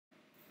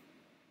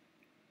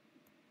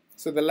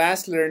So the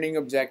last learning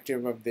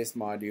objective of this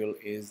module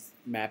is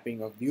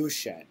mapping of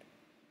viewshed.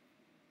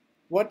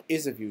 What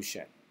is a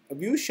viewshed? A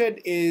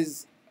viewshed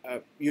is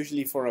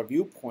usually for a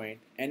viewpoint,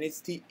 and it's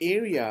the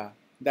area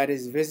that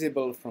is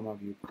visible from a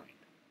viewpoint.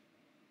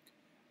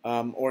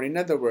 Or in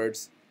other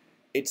words,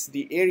 it's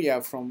the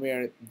area from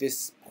where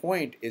this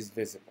point is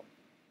visible.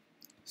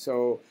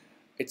 So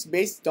it's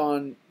based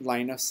on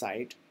line of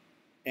sight,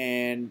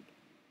 and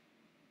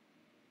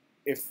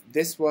if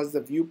this was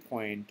the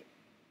viewpoint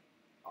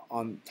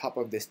on top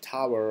of this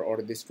tower,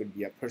 or this could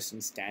be a person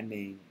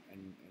standing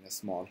in a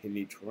small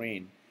hilly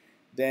terrain,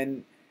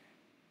 then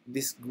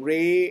this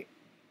gray,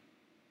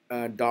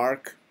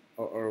 dark,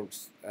 or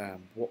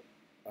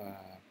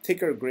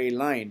thicker gray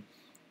line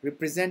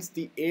represents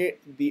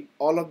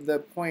all of the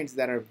points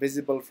that are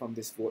visible from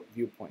this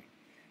viewpoint,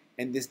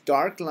 and this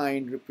dark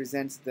line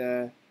represents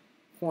the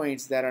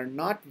points that are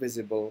not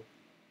visible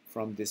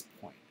from this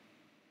point.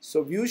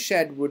 So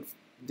viewshed would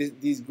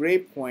these gray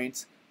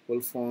points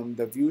will form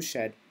the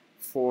viewshed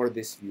for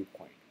this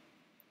viewpoint.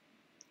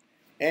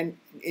 And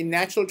in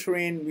natural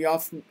terrain, we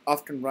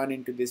often run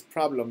into this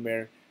problem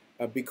where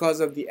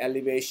because of the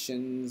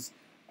elevations,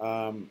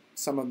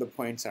 some of the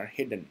points are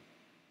hidden.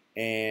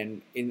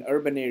 And in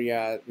urban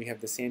area, we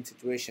have the same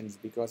situations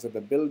because of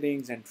the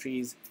buildings and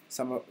trees.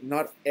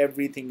 Not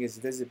everything is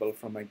visible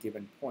from a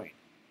given point.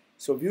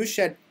 So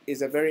viewshed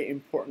is a very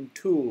important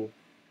tool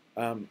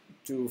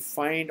to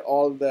find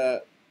all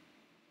the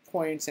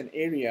points and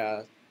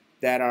areas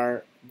that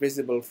are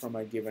visible from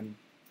a given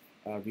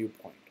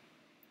viewpoint.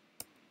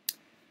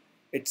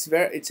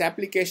 Its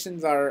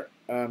applications are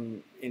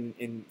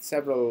in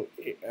several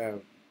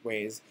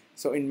ways.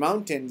 So in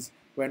mountains,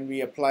 when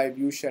we apply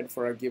viewshed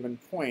for a given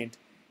point,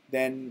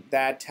 then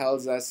that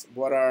tells us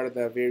what are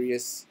the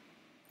various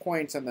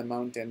points on the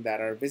mountain that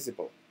are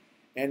visible.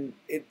 And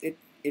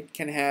it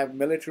can have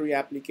military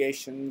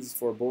applications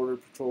for border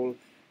patrol,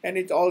 and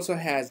it also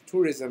has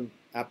tourism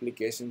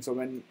applications. So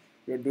when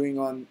you're going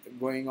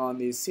on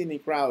these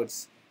scenic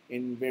routes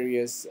in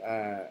various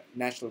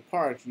national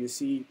parks, you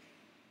see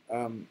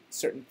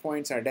certain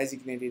points are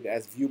designated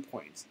as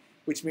viewpoints,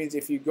 which means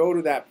if you go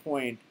to that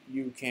point,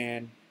 you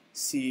can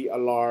see a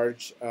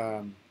large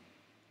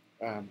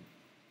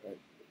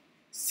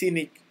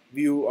scenic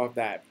view of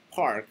that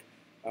park.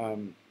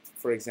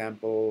 For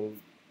example,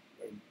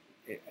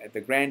 at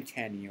the Grand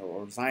Canyon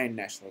or Zion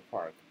National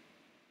Park.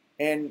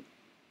 And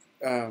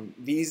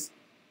these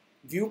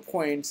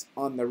viewpoints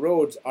on the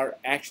roads are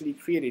actually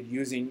created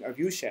using a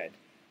viewshed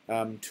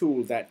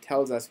tool that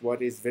tells us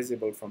what is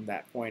visible from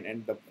that point,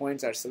 and the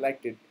points are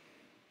selected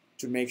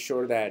to make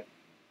sure that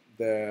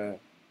the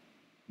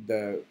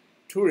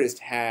tourist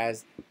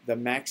has the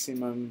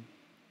maximum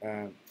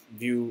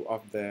view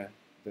of the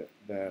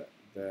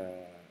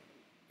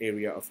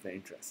area of the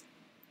interest.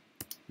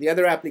 The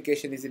other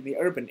application is in the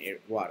urban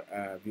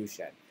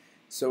viewshed.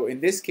 So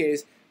in this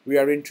case, we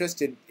are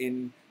interested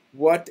in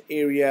what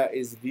area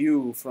is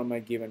viewed from a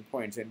given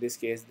point. So in this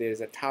case,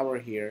 there's a tower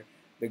here.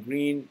 The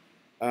green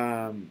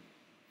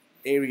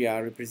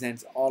area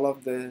represents all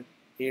of the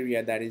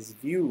area that is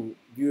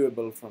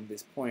viewable from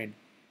this point,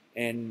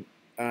 and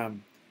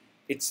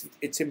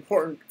it's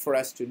important for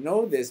us to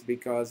know this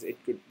because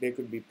there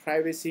could be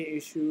privacy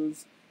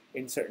issues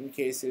in certain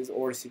cases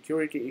or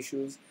security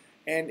issues.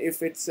 And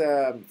if it's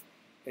a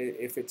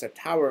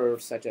tower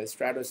such as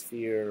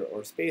Stratosphere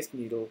or Space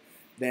Needle,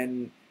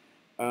 then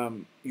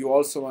you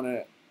also want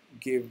to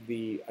give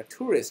a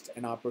tourist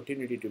an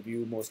opportunity to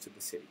view most of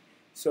the city.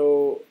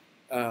 So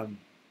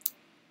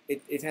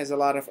it has a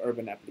lot of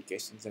urban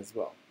applications as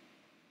well.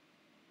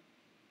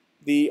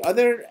 The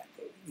other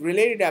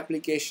related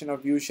application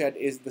of viewshed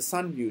is the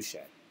sun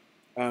viewshed,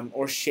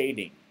 or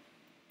shading.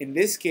 In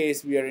this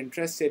case, we are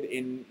interested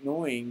in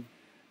knowing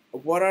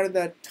what are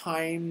the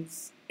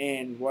times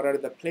and what are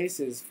the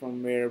places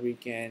from where we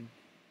can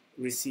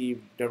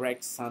receive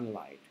direct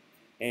sunlight.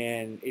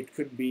 And it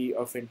could be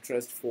of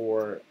interest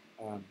for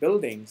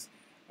buildings,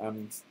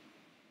 and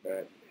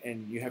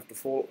you have to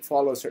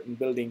follow certain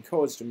building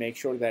codes to make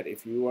sure that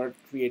if you are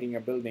creating a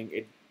building,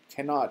 it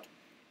cannot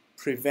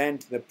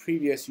prevent the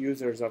previous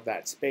users of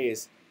that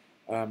space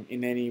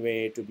in any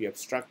way to be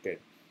obstructed.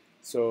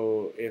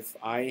 So if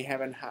I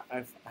have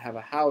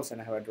a house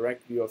and I have a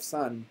direct view of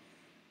sun,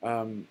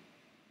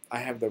 I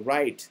have the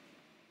right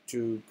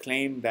to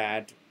claim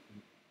that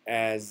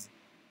as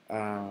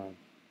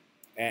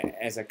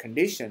a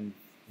condition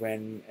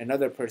when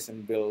another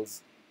person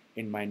builds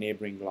in my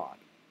neighboring lot.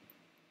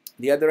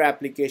 The other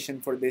application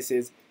for this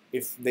is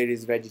if there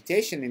is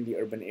vegetation in the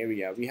urban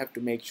area, we have to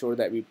make sure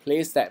that we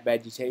place that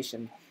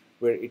vegetation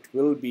where it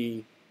will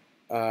be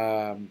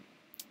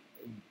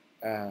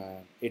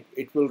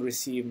it will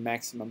receive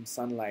maximum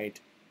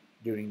sunlight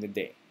during the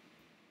day.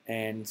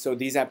 And so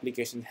these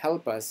applications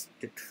help us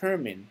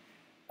determine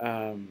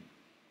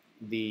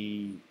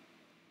the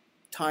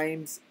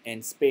times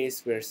and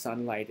space where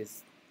sunlight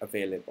is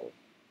available.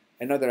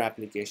 Another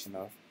application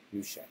of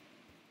viewshed.